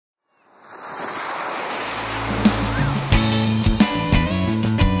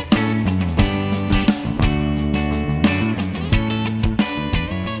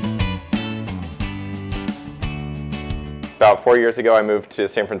about 4 years ago, I moved to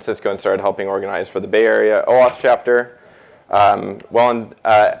San Francisco and started helping organize for the Bay Area OWASP chapter. While in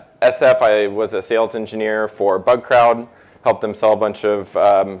SF, I was a sales engineer for Bugcrowd, helped them sell a bunch of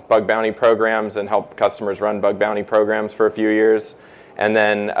bug bounty programs and help customers run bug bounty programs for a few years. And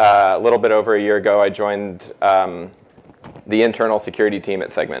then a little bit over a year ago, I joined the internal security team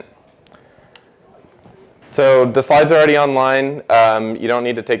at Segment. So the slides are already online. You don't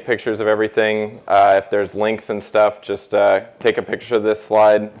need to take pictures of everything. If there's links and stuff, just take a picture of this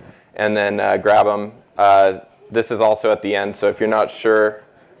slide and then grab them. This is also at the end, so if you're not sure,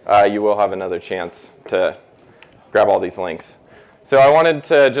 you will have another chance to grab all these links. So I wanted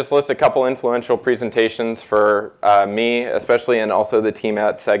to just list a couple influential presentations for me, especially, and also the team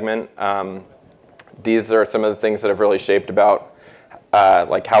at Segment. These are some of the things that have really shaped about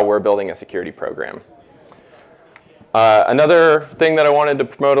like how we're building a security program. Another thing that I wanted to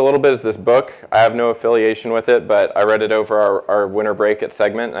promote a little bit is this book. I have no affiliation with it, but I read it over our winter break at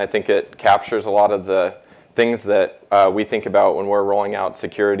Segment, and I think it captures a lot of the things that we think about when we're rolling out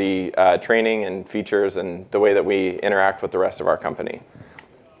security training and features and the way that we interact with the rest of our company.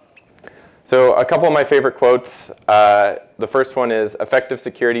 So a couple of my favorite quotes. The first one is, effective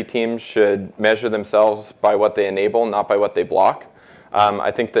security teams should measure themselves by what they enable, not by what they block.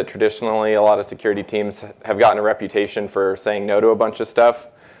 I think that traditionally a lot of security teams have gotten a reputation for saying no to a bunch of stuff,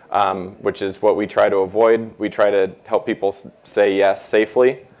 which is what we try to avoid. We try to help people say yes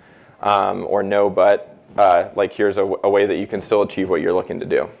safely, or no but, like here's a way that you can still achieve what you're looking to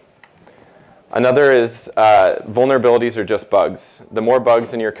do. Another is vulnerabilities are just bugs. The more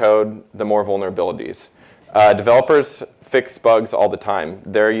bugs in your code, the more vulnerabilities. Developers fix bugs all the time.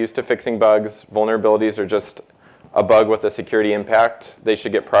 They're used to fixing bugs. Vulnerabilities are just a bug with a security impact. They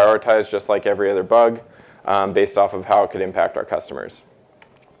should get prioritized just like every other bug based off of how it could impact our customers.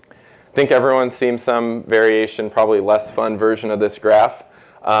 I think everyone's seen some variation, probably less fun version of this graph.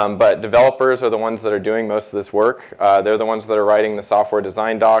 But developers are the ones that are doing most of this work. They're the ones that are writing the software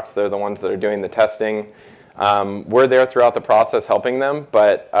design docs. They're the ones that are doing the testing. We're there throughout the process helping them,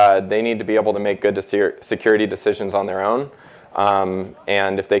 but they need to be able to make good security decisions on their own.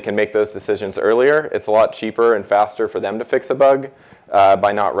 And if they can make those decisions earlier, it's a lot cheaper and faster for them to fix a bug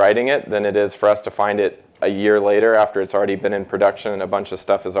by not writing it than it is for us to find it a year later after it's already been in production and a bunch of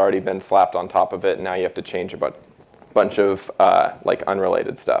stuff has already been slapped on top of it, and now you have to change a bunch of like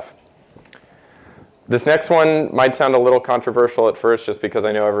unrelated stuff. This next one might sound a little controversial at first just because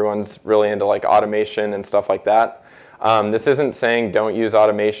I know everyone's really into like automation and stuff like that. This isn't saying don't use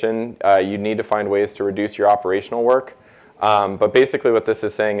automation. You need to find ways to reduce your operational work. But basically what this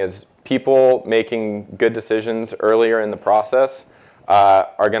is saying is people making good decisions earlier in the process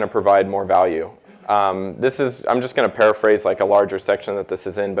are going to provide more value. I'm just going to paraphrase like a larger section that this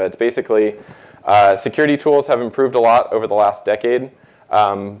is in, but it's basically security tools have improved a lot over the last decade,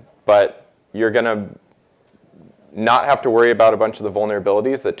 but you're going to not have to worry about a bunch of the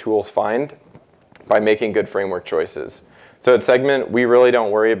vulnerabilities that tools find by making good framework choices. So at Segment, we really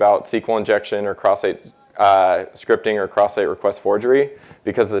don't worry about SQL injection or cross-site scripting or cross-site request forgery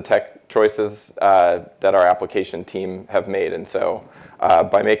because of the tech choices that our application team have made. And so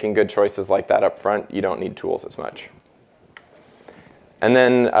by making good choices like that up front, you don't need tools as much. And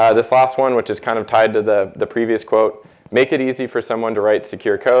then this last one, which is kind of tied to the previous quote, make it easy for someone to write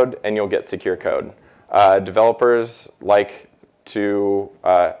secure code and you'll get secure code. Developers like to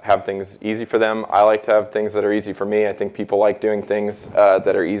have things easy for them. I like to have things that are easy for me. I think people like doing things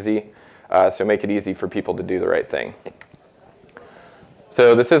that are easy. So make it easy for people to do the right thing.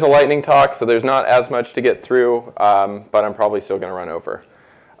 So this is a lightning talk, so there's not as much to get through, but I'm probably still going to run over.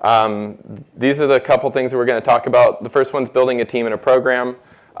 These are the couple things that we're going to talk about. The first one's building a team and a program.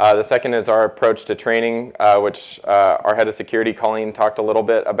 The second is our approach to training, which our head of security, Colleen, talked a little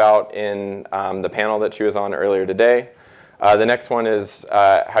bit about in the panel that she was on earlier today. The next one is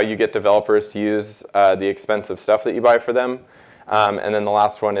how you get developers to use the expensive stuff that you buy for them. And then the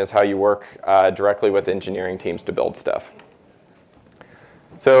last one is how you work directly with engineering teams to build stuff.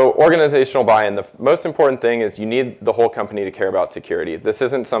 So organizational buy-in, the most important thing is you need the whole company to care about security. This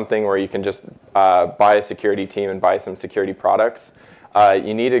isn't something where you can just buy a security team and buy some security products.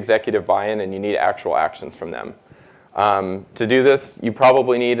 You need executive buy-in and you need actual actions from them. To do this, you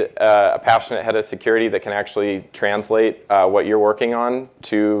probably need a passionate head of security that can actually translate what you're working on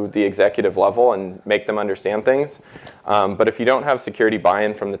to the executive level and make them understand things. But if you don't have security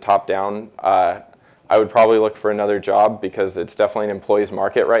buy-in from the top down, I would probably look for another job because it's definitely an employee's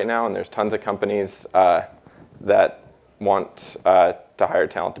market right now, and there's tons of companies that want to hire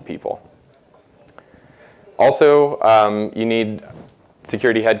talented people. Also, you need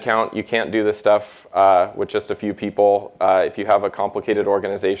security headcount. You can't do this stuff with just a few people. If you have a complicated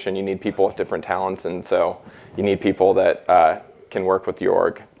organization, you need people with different talents, and so you need people that can work with the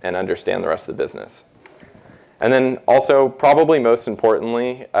org and understand the rest of the business. And then also, probably most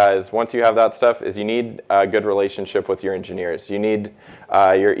importantly, is once you have that stuff, is you need a good relationship with your engineers. You need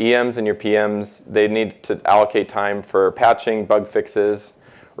your EMs and your PMs. They need to allocate time for patching, bug fixes,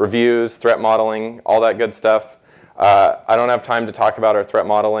 reviews, threat modeling, all that good stuff. I don't have time to talk about our threat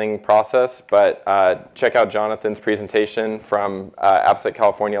modeling process, but check out Jonathan's presentation from AppSec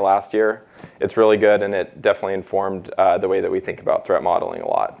California last year. It's really good, and it definitely informed the way that we think about threat modeling a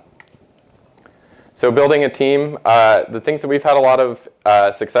lot. So building a team, the things that we've had a lot of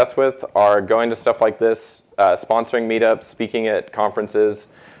success with are going to stuff like this, sponsoring meetups, speaking at conferences.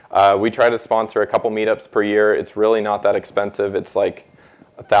 We try to sponsor a couple meetups per year. It's really not that expensive. It's like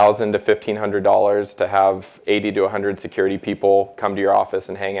 $1,000 to $1,500 to have 80 to 100 security people come to your office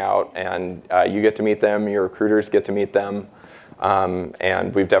and hang out, and you get to meet them, your recruiters get to meet them,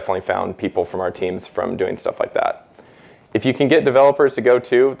 and we've definitely found people from our teams from doing stuff like that. If you can get developers to go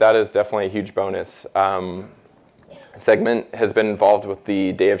too, that is definitely a huge bonus. Segment has been involved with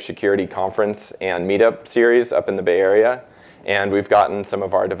the Day of Security conference and meetup series up in the Bay Area, and we've gotten some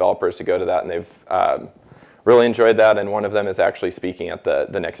of our developers to go to that, and they've really enjoyed that, and one of them is actually speaking at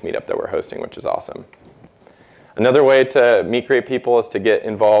the next meetup that we're hosting, which is awesome. Another way to meet great people is to get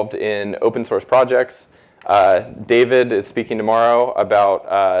involved in open source projects. David is speaking tomorrow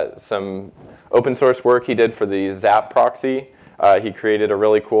about some open source work he did for the Zap proxy. He created a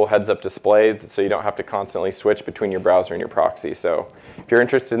really cool heads-up display so you don't have to constantly switch between your browser and your proxy. So if you're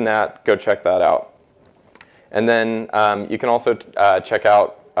interested in that, go check that out. And then you can also check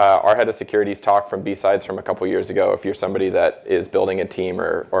out our head of security's talk from B-Sides from a couple years ago if you're somebody that is building a team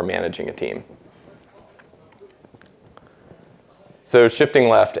or managing a team. So shifting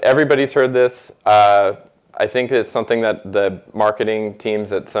left, everybody's heard this. I think it's something that the marketing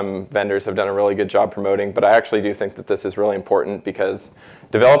teams at some vendors have done a really good job promoting, but I actually do think that this is really important because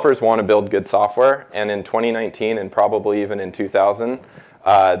developers want to build good software, and in 2019 and probably even in 2000,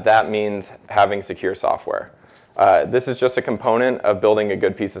 that means having secure software. This is just a component of building a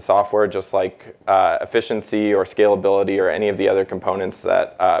good piece of software, just like efficiency or scalability or any of the other components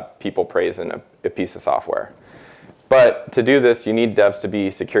that people praise in a piece of software. But to do this, you need devs to be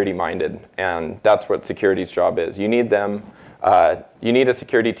security minded, and that's what security's job is. You need them. You need a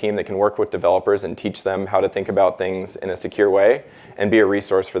security team that can work with developers and teach them how to think about things in a secure way and be a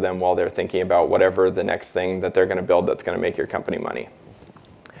resource for them while they're thinking about whatever the next thing that they're going to build that's going to make your company money.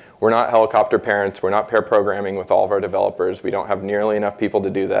 We're not helicopter parents. We're not pair programming with all of our developers. We don't have nearly enough people to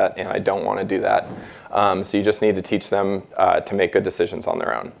do that, and I don't want to do that. So you just need to teach them to make good decisions on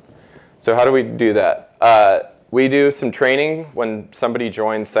their own. So how do we do that? We do some training when somebody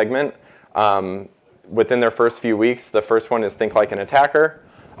joins Segment. Within their first few weeks, the first one is think like an attacker.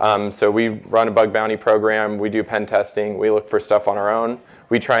 So we run a bug bounty program. We do pen testing. We look for stuff on our own.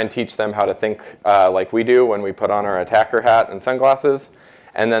 We try and teach them how to think like we do when we put on our attacker hat and sunglasses.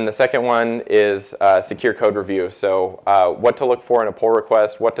 And then the second one is secure code review. So what to look for in a pull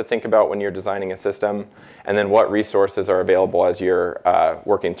request, what to think about when you're designing a system, and then what resources are available as you're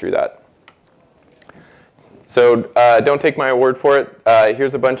working through that. So don't take my word for it.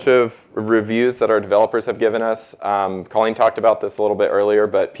 Here's a bunch of reviews that our developers have given us. Colleen talked about this a little bit earlier,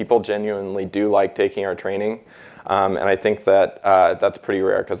 but people genuinely do like taking our training. And I think that that's pretty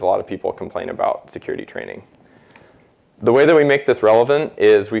rare because a lot of people complain about security training. The way that we make this relevant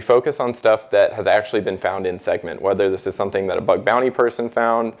is we focus on stuff that has actually been found in Segment, whether this is something that a bug bounty person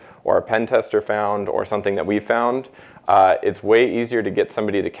found, or a pen tester found, or something that we found. It's way easier to get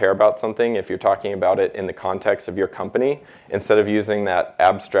somebody to care about something if you're talking about it in the context of your company, instead of using that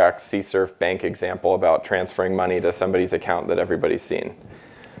abstract CSRF bank example about transferring money to somebody's account that everybody's seen.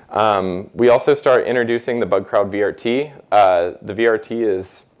 We also start introducing the Bugcrowd VRT. The VRT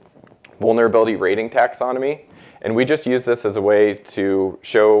is vulnerability rating taxonomy. And we just use this as a way to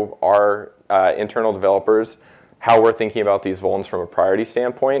show our internal developers how we're thinking about these vulns from a priority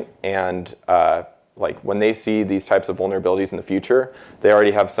standpoint. And like when they see these types of vulnerabilities in the future, they already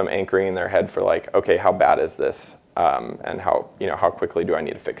have some anchoring in their head for like, okay, how bad is this? And how quickly do I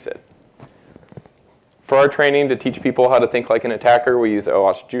need to fix it? For our training to teach people how to think like an attacker, we use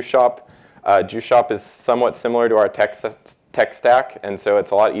OWASP Juice Shop. Juice Shop is somewhat similar to our tech stack, and so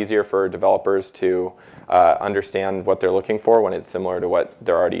it's a lot easier for developers to understand what they're looking for when it's similar to what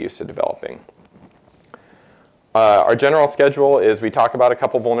they're already used to developing. Our general schedule is we talk about a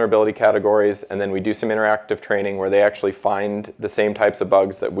couple vulnerability categories, and then we do some interactive training where they actually find the same types of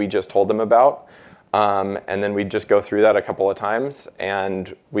bugs that we just told them about. And then we just go through that a couple of times,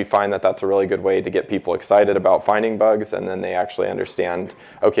 and we find that that's a really good way to get people excited about finding bugs, and then they actually understand,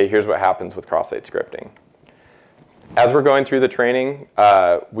 okay, here's what happens with cross-site scripting. As we're going through the training,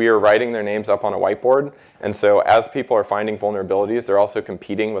 we are writing their names up on a whiteboard, and so as people are finding vulnerabilities, they're also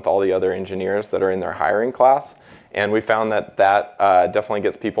competing with all the other engineers that are in their hiring class, and we found that that definitely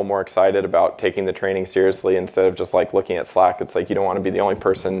gets people more excited about taking the training seriously instead of just like looking at Slack. It's like you don't want to be the only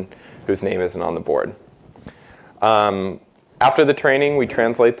person whose name isn't on the board. After the training, we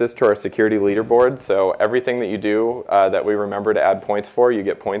translate this to our security leaderboard. So everything that you do that we remember to add points for, you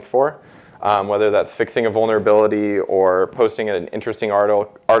get points for. Whether that's fixing a vulnerability or posting an interesting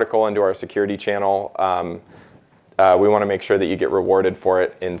article into our security channel, we want to make sure that you get rewarded for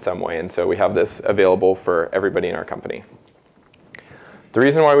it in some way. And so we have this available for everybody in our company. The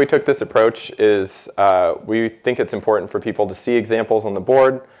reason why we took this approach is we think it's important for people to see examples on the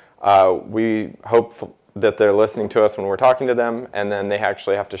board. We hope that they're listening to us when we're talking to them, and then they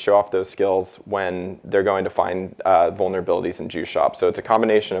actually have to show off those skills when they're going to find vulnerabilities in Juice Shop. So it's a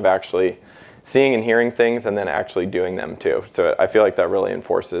combination of actually seeing and hearing things and then actually doing them too. So I feel like that really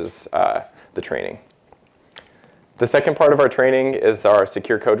enforces the training. The second part of our training is our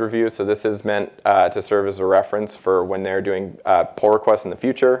secure code review. So this is meant to serve as a reference for when they're doing pull requests in the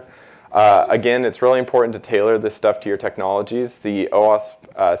future. Again, it's really important to tailor this stuff to your technologies. The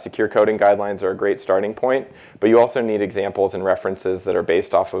OWASP secure coding guidelines are a great starting point, but you also need examples and references that are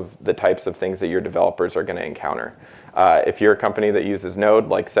based off of the types of things that your developers are going to encounter. If you're a company that uses Node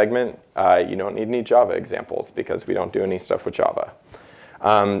like Segment, you don't need any Java examples because we don't do any stuff with Java.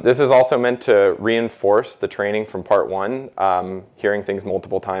 This is also meant to reinforce the training from part one. Hearing things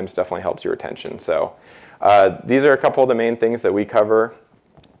multiple times definitely helps your attention. So these are a couple of the main things that we cover.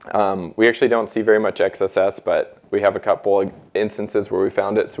 We actually don't see very much XSS, but we have a couple of instances where we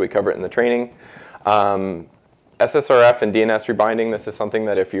found it, so we cover it in the training. SSRF and DNS rebinding, this is something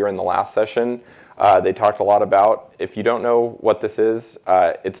that if you're in the last session, they talked a lot about. If you don't know what this is,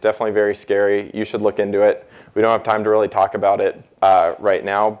 it's definitely very scary. You should look into it. We don't have time to really talk about it right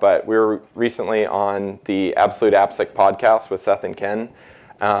now, but we were recently on the Absolute AppSec podcast with Seth and Ken,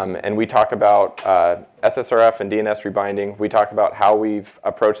 and we talk about SSRF and DNS rebinding. We talk about how we've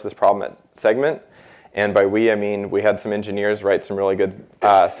approached this problem at Segment, and by we, I mean we had some engineers write some really good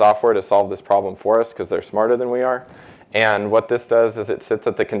software to solve this problem for us because they're smarter than we are. And what this does is it sits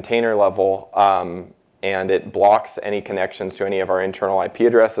at the container level and it blocks any connections to any of our internal IP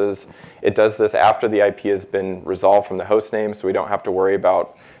addresses. It does this after the IP has been resolved from the host name, so we don't have to worry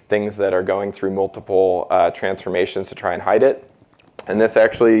about things that are going through multiple transformations to try and hide it. And this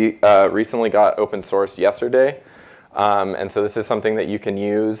actually recently got open sourced yesterday. And so this is something that you can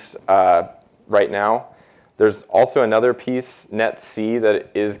use right now. There's also another piece, NetC, that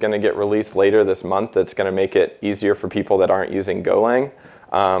is going to get released later this month that's going to make it easier for people that aren't using Golang.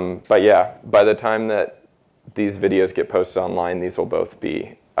 But yeah, by the time that these videos get posted online, these will both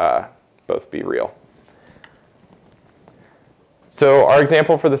be real. So our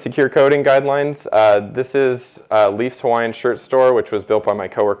example for the secure coding guidelines, this is Leif's Hawaiian Shirt Store, which was built by my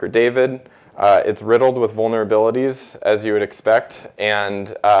coworker David. It's riddled with vulnerabilities, as you would expect,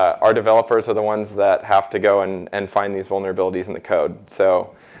 and our developers are the ones that have to go and find these vulnerabilities in the code.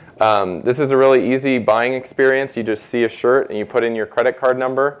 So this is a really easy buying experience. You just see a shirt, and you put in your credit card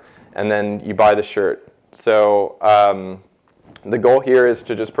number, and then you buy the shirt. So the goal here is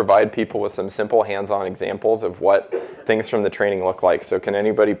to just provide people with some simple hands-on examples of what things from the training look like. So can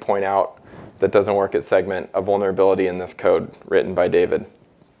anybody point out that doesn't work at Segment a vulnerability in this code written by David?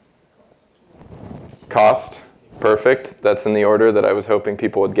 Cost, perfect. That's in the order that I was hoping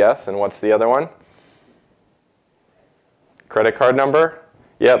people would guess. And what's the other one? Credit card number?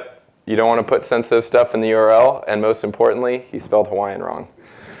 Yep. You don't want to put sensitive stuff in the URL. And most importantly, he spelled Hawaiian wrong.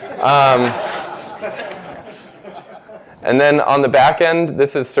 And then on the back end,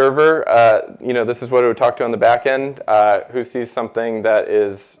 this is server. This is what it would talk to on the back end. Who sees something that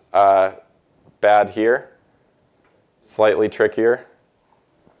is bad here? Slightly trickier.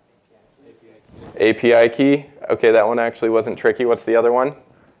 API key. Okay, that one actually wasn't tricky. What's the other one?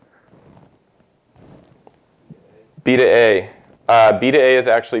 B to A. B to A is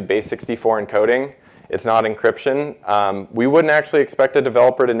actually base 64 encoding. It's not encryption. We wouldn't actually expect a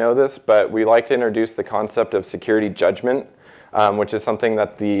developer to know this, but we like to introduce the concept of security judgment, which is something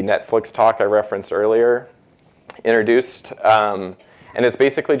that the Netflix talk I referenced earlier introduced. And it's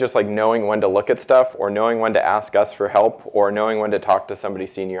basically just like knowing when to look at stuff, or knowing when to ask us for help, or knowing when to talk to somebody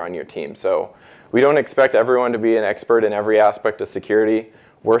senior on your team. So we don't expect everyone to be an expert in every aspect of security.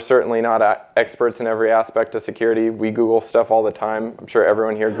 We're certainly not experts in every aspect of security. We Google stuff all the time. I'm sure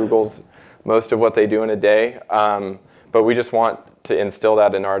everyone here Googles most of what they do in a day. But we just want to instill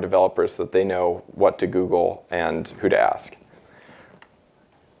that in our developers so that they know what to Google and who to ask.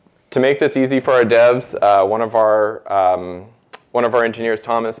 To make this easy for our devs, one of our engineers,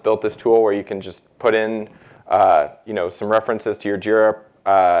 Thomas, built this tool where you can just put in some references to your Jira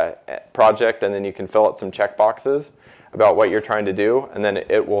project, and then you can fill out some checkboxes about what you're trying to do, and then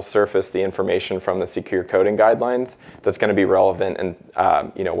it will surface the information from the secure coding guidelines that's going to be relevant and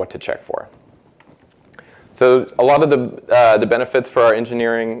what to check for. So a lot of the benefits for our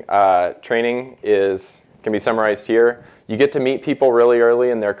engineering training can be summarized here. You get to meet people really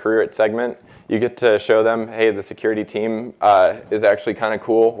early in their career at Segment. You get to show them, hey, the security team is actually kind of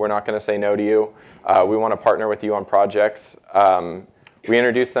cool. We're not going to say no to you. We want to partner with you on projects. We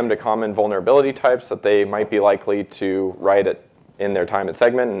introduce them to common vulnerability types that they might be likely to write in their time at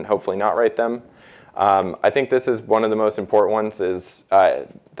Segment and hopefully not write them. I think this is one of the most important ones is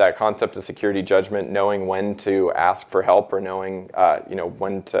that concept of security judgment, knowing when to ask for help or knowing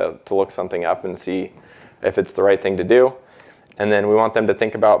when to look something up and see if it's the right thing to do. And then we want them to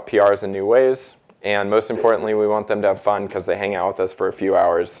think about PRs in new ways. And most importantly, we want them to have fun because they hang out with us for a few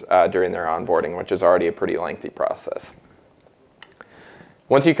hours during their onboarding, which is already a pretty lengthy process.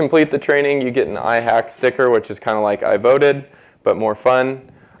 Once you complete the training, you get an iHack sticker, which is kind of like I voted, but more fun.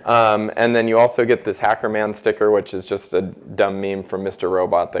 And then you also get this HackerMan sticker, which is just a dumb meme from Mr.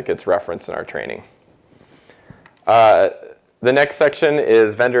 Robot that gets referenced in our training. The next section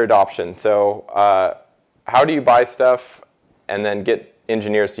is vendor adoption. So how do you buy stuff and then get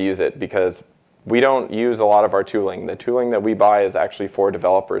engineers to use it? Because we don't use a lot of our tooling. The tooling that we buy is actually for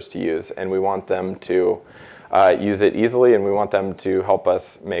developers to use, and we want them to use it easily, and we want them to help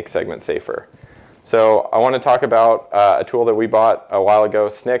us make Segment safer. So I want to talk about a tool that we bought a while ago,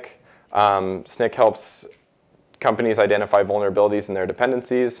 Snyk. Snyk helps companies identify vulnerabilities in their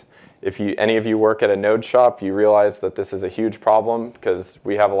dependencies. If any of you work at a Node shop, you realize that this is a huge problem because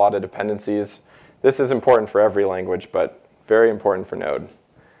we have a lot of dependencies. This is important for every language, but very important for Node.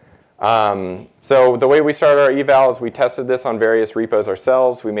 So the way we started our eval is we tested this on various repos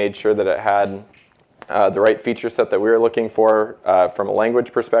ourselves. We made sure that it had the right feature set that we were looking for from a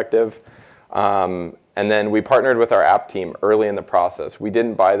language perspective. And then we partnered with our app team early in the process. We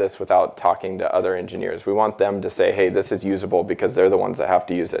didn't buy this without talking to other engineers. We want them to say, hey, this is usable because they're the ones that have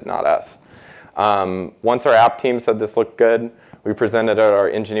to use it, not us. Once our app team said this looked good, we presented at our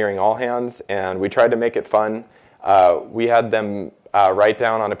engineering all hands, and we tried to make it fun. We had them write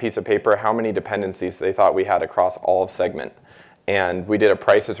down on a piece of paper how many dependencies they thought we had across all of Segment. And we did a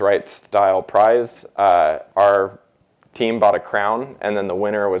Price is Right style prize. Our team bought a crown, and then the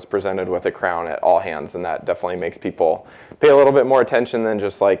winner was presented with a crown at all hands, and that definitely makes people pay a little bit more attention than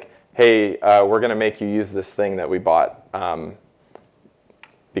just like, hey, we're going to make you use this thing that we bought,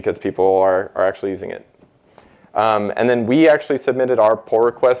 because people are actually using it. And then we actually submitted our pull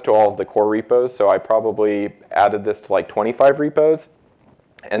request to all of the core repos, so I probably added this to like 25 repos.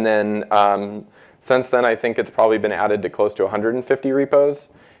 And then since then, I think it's probably been added to close to 150 repos.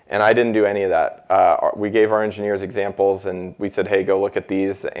 And I didn't do any of that. We gave our engineers examples, and we said, hey, go look at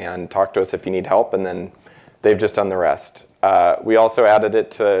these and talk to us if you need help. And then they've just done the rest. We also added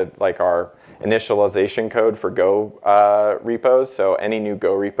it to like our initialization code for Go repos. So any new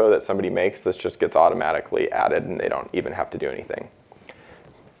Go repo that somebody makes, this just gets automatically added, and they don't even have to do anything.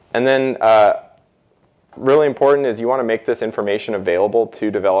 And then really important is you want to make this information available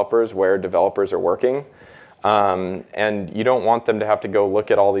to developers where developers are working. And you don't want them to have to go look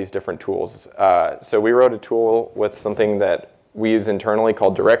at all these different tools. So we wrote a tool with something that we use internally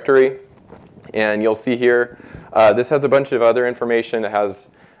called Directory. And you'll see here, this has a bunch of other information. It has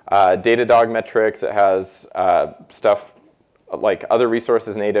Datadog metrics. It has stuff like other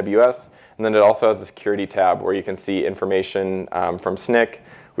resources in AWS. And then it also has a security tab where you can see information from Snyk.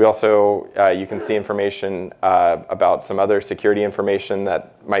 We also, you can see information about some other security information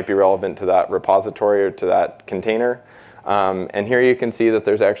that might be relevant to that repository or to that container. And here you can see that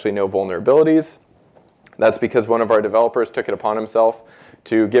there's actually no vulnerabilities. That's because one of our developers took it upon himself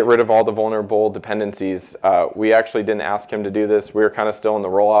to get rid of all the vulnerable dependencies. We actually didn't ask him to do this. We were kind of still in the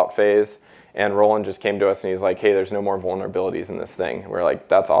rollout phase. And Roland just came to us and he's like, hey, there's no more vulnerabilities in this thing. We're like,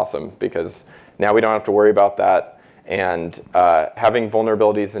 that's awesome, because now we don't have to worry about that. And having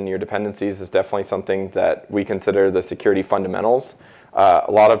vulnerabilities in your dependencies is definitely something that we consider the security fundamentals. A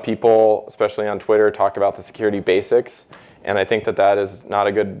lot of people, especially on Twitter, talk about the security basics. And I think that that is not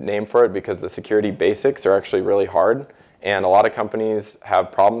a good name for it, because the security basics are actually really hard. And a lot of companies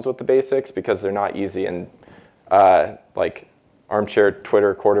have problems with the basics because they're not easy. And like armchair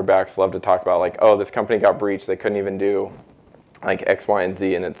Twitter quarterbacks love to talk about like, oh, this company got breached. They couldn't even do like X, Y, and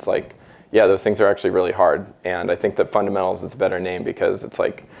Z. And it's like, yeah, those things are actually really hard. And I think that fundamentals is a better name because it's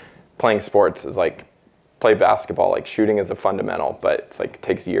like playing sports is like play basketball. Like shooting is a fundamental, but it's like it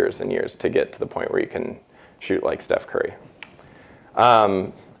takes years and years to get to the point where you can shoot like Steph Curry.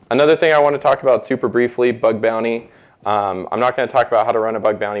 Another thing I want to talk about super briefly, bug bounty. I'm not going to talk about how to run a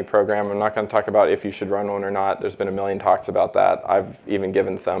bug bounty program. I'm not going to talk about if you should run one or not. There's been a million talks about that. I've even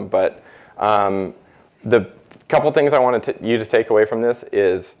given some. But the couple things I wanted you to take away from this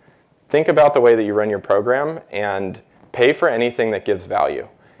is think about the way that you run your program and pay for anything that gives value.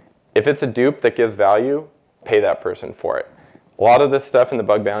 If it's a dupe that gives value, pay that person for it. A lot of this stuff in the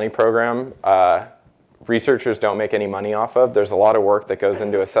bug bounty program, researchers don't make any money off of. There's a lot of work that goes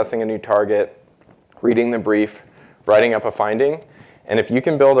into assessing a new target, reading the brief, writing up a finding. And if you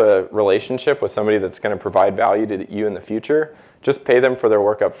can build a relationship with somebody that's going to provide value to you in the future, just pay them for their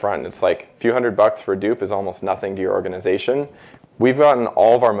work up front. It's like a few $100 for a dupe is almost nothing to your organization. We've gotten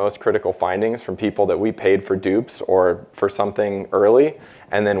all of our most critical findings from people that we paid for dupes or for something early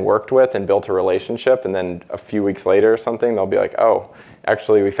and then worked with and built a relationship. And then a few weeks later or something, they'll be like, oh,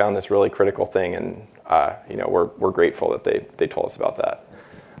 actually we found this really critical thing, and we're grateful that they told us about that.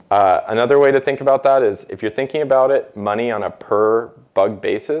 Another way to think about that is if you're thinking about it money on a per bug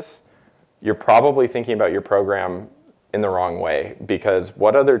basis, you're probably thinking about your program in the wrong way, because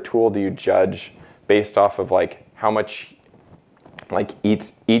what other tool do you judge based off of like how much like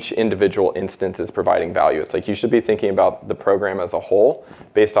each individual instance is providing value? It's like you should be thinking about the program as a whole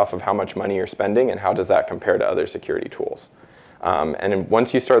based off of how much money you're spending and how does that compare to other security tools. And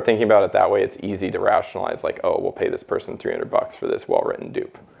once you start thinking about it that way, it's easy to rationalize like, oh, we'll pay this person $300 for this well-written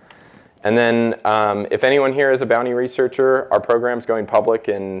dupe. And then if anyone here is a bounty researcher, our program's going public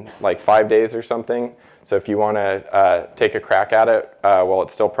in like 5 days or something. So if you want to take a crack at it while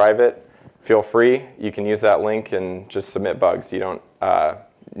it's still private, feel free. You can use that link and just submit bugs. You don't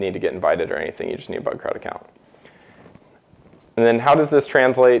need to get invited or anything. You just need a Bugcrowd account. And then how does this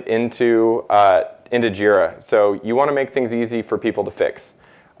translate into Jira? So you want to make things easy for people to fix.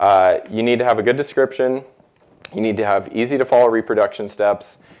 You need to have a good description. You need to have easy to follow reproduction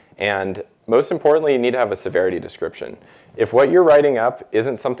steps. And most importantly, you need to have a severity description. If what you're writing up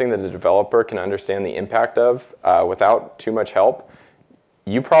isn't something that a developer can understand the impact of without too much help,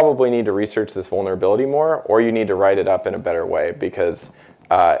 you probably need to research this vulnerability more, or you need to write it up in a better way, because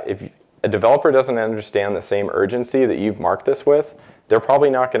if a developer doesn't understand the same urgency that you've marked this with, they're probably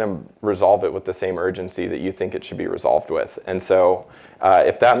not going to resolve it with the same urgency that you think it should be resolved with. And so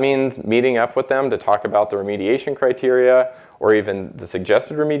if that means meeting up with them to talk about the remediation criteria or even the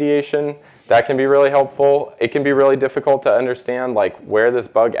suggested remediation, that can be really helpful. It can be really difficult to understand like where this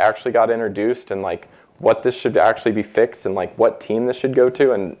bug actually got introduced and like what this should actually be fixed and like what team this should go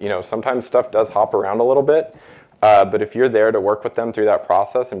to. And sometimes stuff does hop around a little bit. But if you're there to work with them through that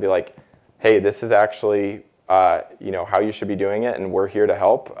process and be like, hey, this is actually how you should be doing it, and we're here to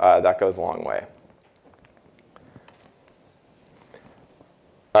help, that goes a long way.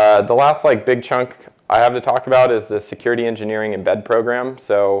 The last big chunk I have to talk about is the security engineering embed program.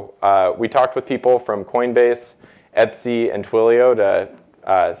 So we talked with people from Coinbase, Etsy, and Twilio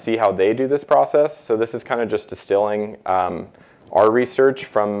to see how they do this process. So this is kind of just distilling our research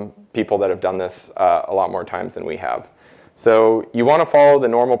from people that have done this a lot more times than we have. So you want to follow the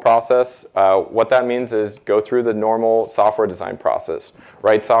normal process. What that means is go through the normal software design process.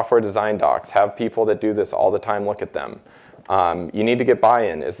 Write software design docs. Have people that do this all the time look at them. You need to get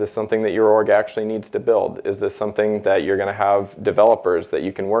buy-in. Is this something that your org actually needs to build? Is this something that you're going to have developers that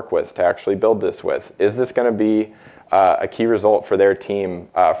you can work with to actually build this with? Is this going to be a key result for their team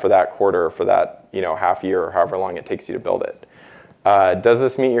for that quarter, or for that half year, or however long it takes you to build it? Does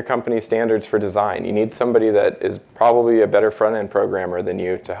this meet your company's standards for design? You need somebody that is probably a better front-end programmer than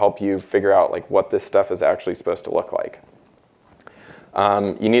you to help you figure out what this stuff is actually supposed to look like.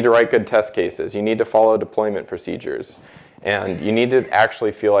 You need to write good test cases. You need to follow deployment procedures. And you need to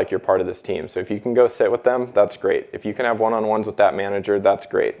actually feel like you're part of this team. So if you can go sit with them, that's great. If you can have one-on-ones with that manager, that's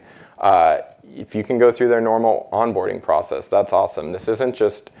great. If you can go through their normal onboarding process, that's awesome. This isn't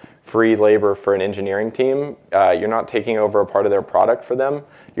just free labor for an engineering team. You're not taking over a part of their product for them.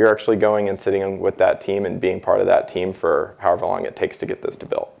 You're actually going and sitting with that team and being part of that team for however long it takes to get this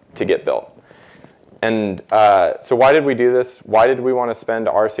to get built. And so why did we do this? Why did we want to spend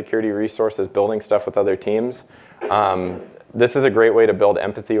our security resources building stuff with other teams? This is a great way to build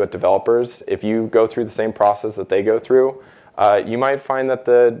empathy with developers. If you go through the same process that they go through, you might find that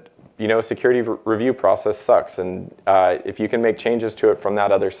the security review process sucks. And if you can make changes to it from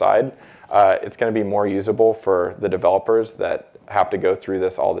that other side, it's going to be more usable for the developers that have to go through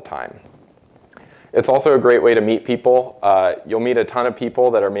this all the time. It's also a great way to meet people. You'll meet a ton of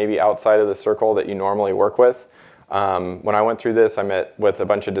people that are maybe outside of the circle that you normally work with. When I went through this, I met with a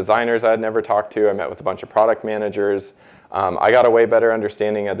bunch of designers I had never talked to. I met with a bunch of product managers. I got a way better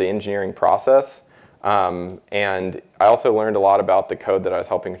understanding of the engineering process. And I also learned a lot about the code that I was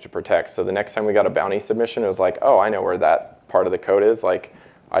helping to protect. So the next time we got a bounty submission, it was like, oh, I know where that part of the code is. Like,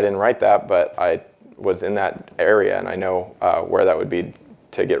 I didn't write that, but I was in that area, and I know where that would be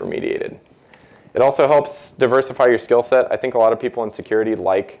to get remediated. It also helps diversify your skill set. I think a lot of people in security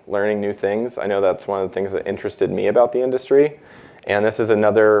like learning new things. I know that's one of the things that interested me about the industry. And this is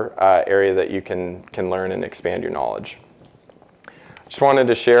another area that you can learn and expand your knowledge. Just wanted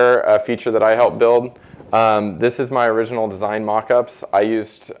to share a feature that I helped build. This is my original design mockups. I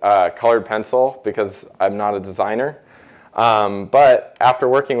used colored pencil because I'm not a designer. But after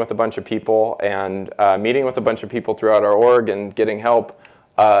working with a bunch of people and meeting with a bunch of people throughout our org and getting help,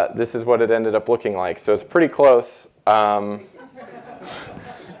 this is what it ended up looking like. So it's pretty close. But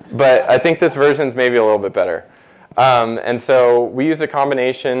I think this version's maybe a little bit better. And so we use a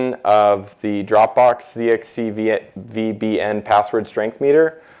combination of the Dropbox ZXCVBN password strength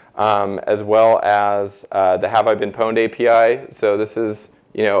meter, as well as the Have I Been Pwned API. So this is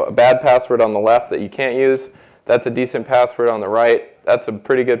a bad password on the left that you can't use. That's a decent password on the right. That's a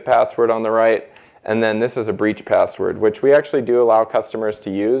pretty good password on the right. And then this is a breach password, which we actually do allow customers to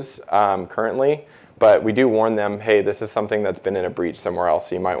use currently. But we do warn them, hey, this is something that's been in a breach somewhere else,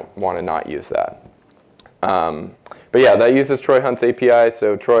 so you might want to not use that. But yeah, that uses Troy Hunt's API.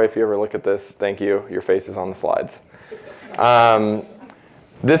 So Troy, if you ever look at this, thank you. Your face is on the slides.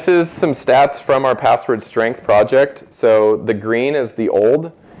 This is some stats from our password strength project. So the green is the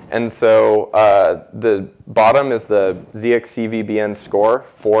old. And so the bottom is the ZXCVBN score.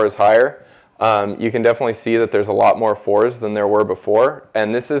 4 is higher. You can definitely see that there's a lot more 4s than there were before.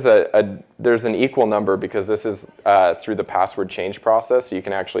 And this is there's an equal number because this is through the password change process. So you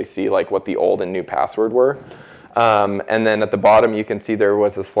can actually see like what the old and new password were. And then at the bottom, you can see there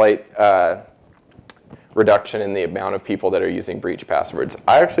was a slight reduction in the amount of people that are using breach passwords.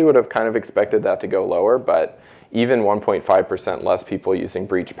 I actually would have kind of expected that to go lower, but even 1.5% less people using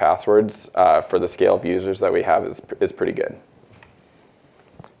breach passwords for the scale of users that we have is pretty good.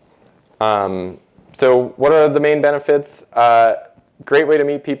 So what are the main benefits? Great way to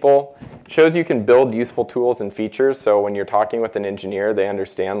meet people. Shows you can build useful tools and features. So when you're talking with an engineer, they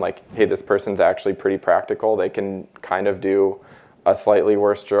understand like, hey, this person's actually pretty practical. They can kind of do a slightly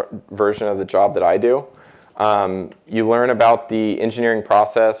worse version of the job that I do. You learn about the engineering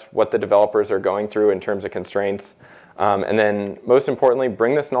process, what the developers are going through in terms of constraints. And then most importantly,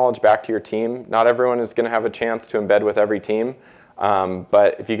 bring this knowledge back to your team. Not everyone is going to have a chance to embed with every team.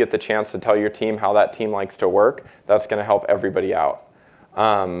 But if you get the chance to tell your team how that team likes to work, that's going to help everybody out.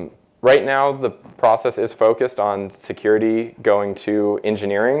 Right now, the process is focused on security going to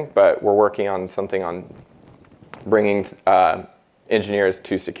engineering, but we're working on something on bringing engineers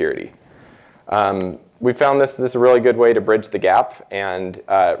to security. We found this is a really good way to bridge the gap, and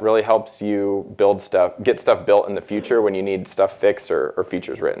it really helps you get stuff built in the future when you need stuff fixed or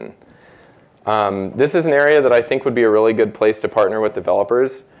features written. This is an area that I think would be a really good place to partner with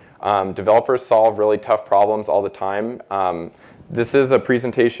developers. Developers solve really tough problems all the time. This is a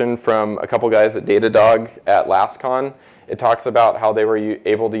presentation from a couple guys at Datadog at LastCon. It talks about how they were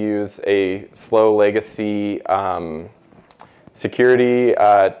able to use a slow legacy security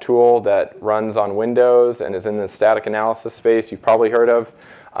tool that runs on Windows and is in the static analysis space you've probably heard of.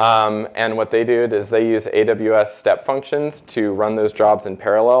 And what they did is they use AWS step functions to run those jobs in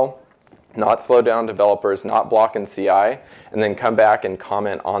parallel, not slow down developers, not block in CI, and then come back and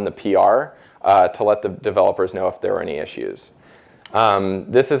comment on the PR to let the developers know if there are any issues.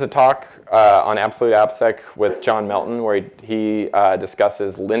 This is a talk on Absolute AppSec with John Melton, where he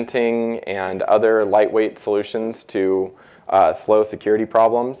discusses linting and other lightweight solutions to slow security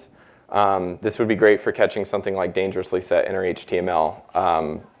problems. This would be great for catching something like dangerously set inner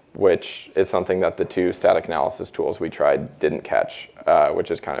HTML, which is something that the 2 static analysis tools we tried didn't catch,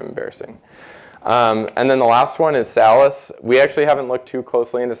 which is kind of embarrassing. And then the last one is Salus. We actually haven't looked too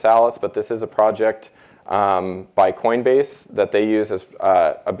closely into Salus, but this is a project by Coinbase that they use as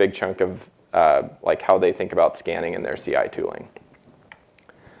a big chunk of like how they think about scanning in their CI tooling.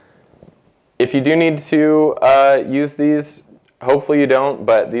 If you do need to use these, hopefully you don't,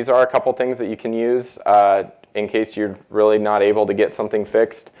 but these are a couple things that you can use in case you're really not able to get something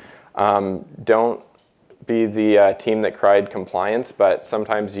fixed. Don't be the team that cried compliance, but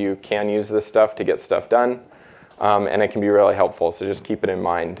sometimes you can use this stuff to get stuff done, and it can be really helpful. So just keep it in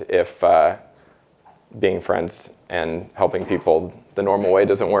mind if being friends and helping people the normal way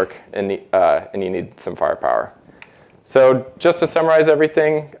doesn't work, and you need some firepower. So just to summarize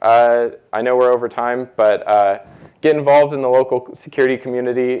everything, I know we're over time, but get involved in the local security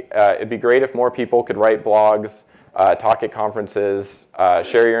community. It'd be great if more people could write blogs, talk at conferences,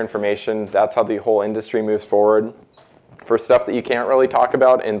 share your information. That's how the whole industry moves forward. For stuff that you can't really talk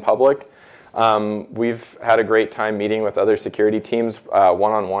about in public, we've had a great time meeting with other security teams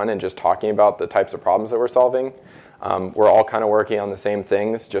one-on-one and just talking about the types of problems that we're solving. We're all kind of working on the same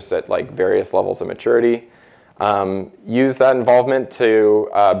things, just at like various levels of maturity. Use that involvement to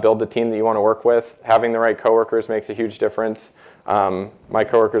build the team that you want to work with. Having the right coworkers makes a huge difference. My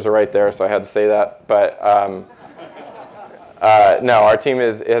coworkers are right there, so I had to say that. But no, our team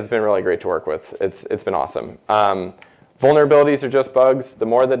has been really great to work with. It's been awesome. Vulnerabilities are just bugs. The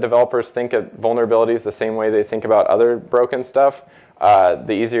more that developers think of vulnerabilities the same way they think about other broken stuff,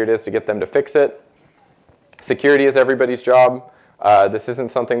 the easier it is to get them to fix it. Security is everybody's job. This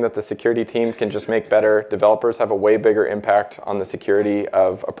isn't something that the security team can just make better. Developers have a way bigger impact on the security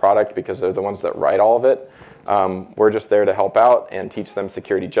of a product because they're the ones that write all of it. We're just there to help out and teach them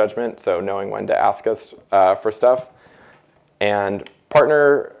security judgment, so knowing when to ask us for stuff. And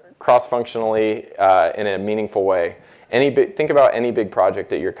partner cross-functionally in a meaningful way. Think about any big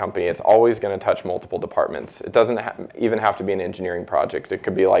project at your company. It's always going to touch multiple departments. It doesn't even have to be an engineering project. It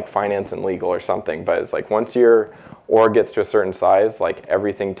could be like finance and legal or something. But it's like once your org gets to a certain size, like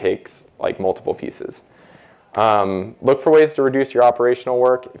everything takes like multiple pieces. Look for ways to reduce your operational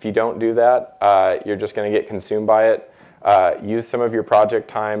work. If you don't do that, you're just going to get consumed by it. Use some of your project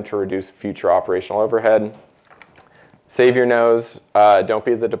time to reduce future operational overhead. Save your no's. Don't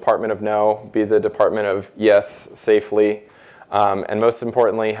be the department of no. Be the department of yes safely. And most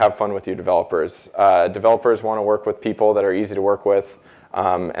importantly, have fun with your developers. Developers want to work with people that are easy to work with.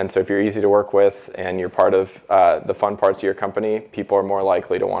 And so if you're easy to work with and you're part of the fun parts of your company, people are more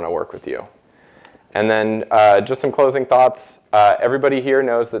likely to want to work with you. And then just some closing thoughts. Everybody here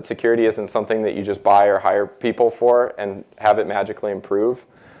knows that security isn't something that you just buy or hire people for and have it magically improve.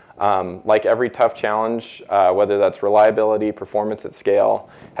 Like every tough challenge, whether that's reliability, performance at scale,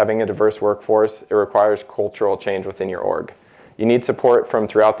 having a diverse workforce, it requires cultural change within your org. You need support from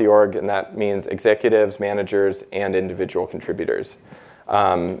throughout the org, and that means executives, managers, and individual contributors.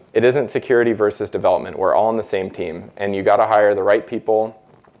 It isn't security versus development. We're all on the same team, and you got to hire the right people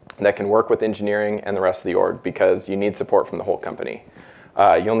that can work with engineering and the rest of the org because you need support from the whole company.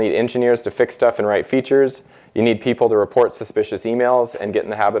 You'll need engineers to fix stuff and write features. You need people to report suspicious emails and get in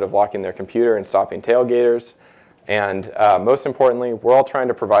the habit of locking their computer and stopping tailgaters. And most importantly, we're all trying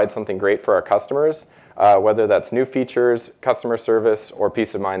to provide something great for our customers, whether that's new features, customer service, or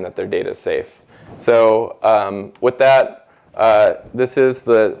peace of mind that their data is safe. So with that, this is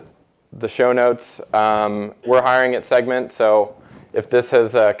the show notes. We're hiring at Segment, so if this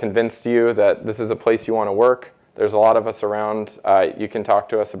has convinced you that this is a place you want to work, there's a lot of us around. You can talk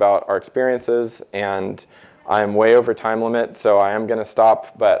to us about our experiences, and I'm way over time limit, so I am going to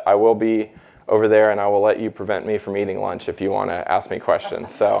stop, but I will be over there, and I will let you prevent me from eating lunch if you want to ask me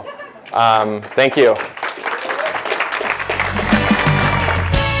questions. So thank you.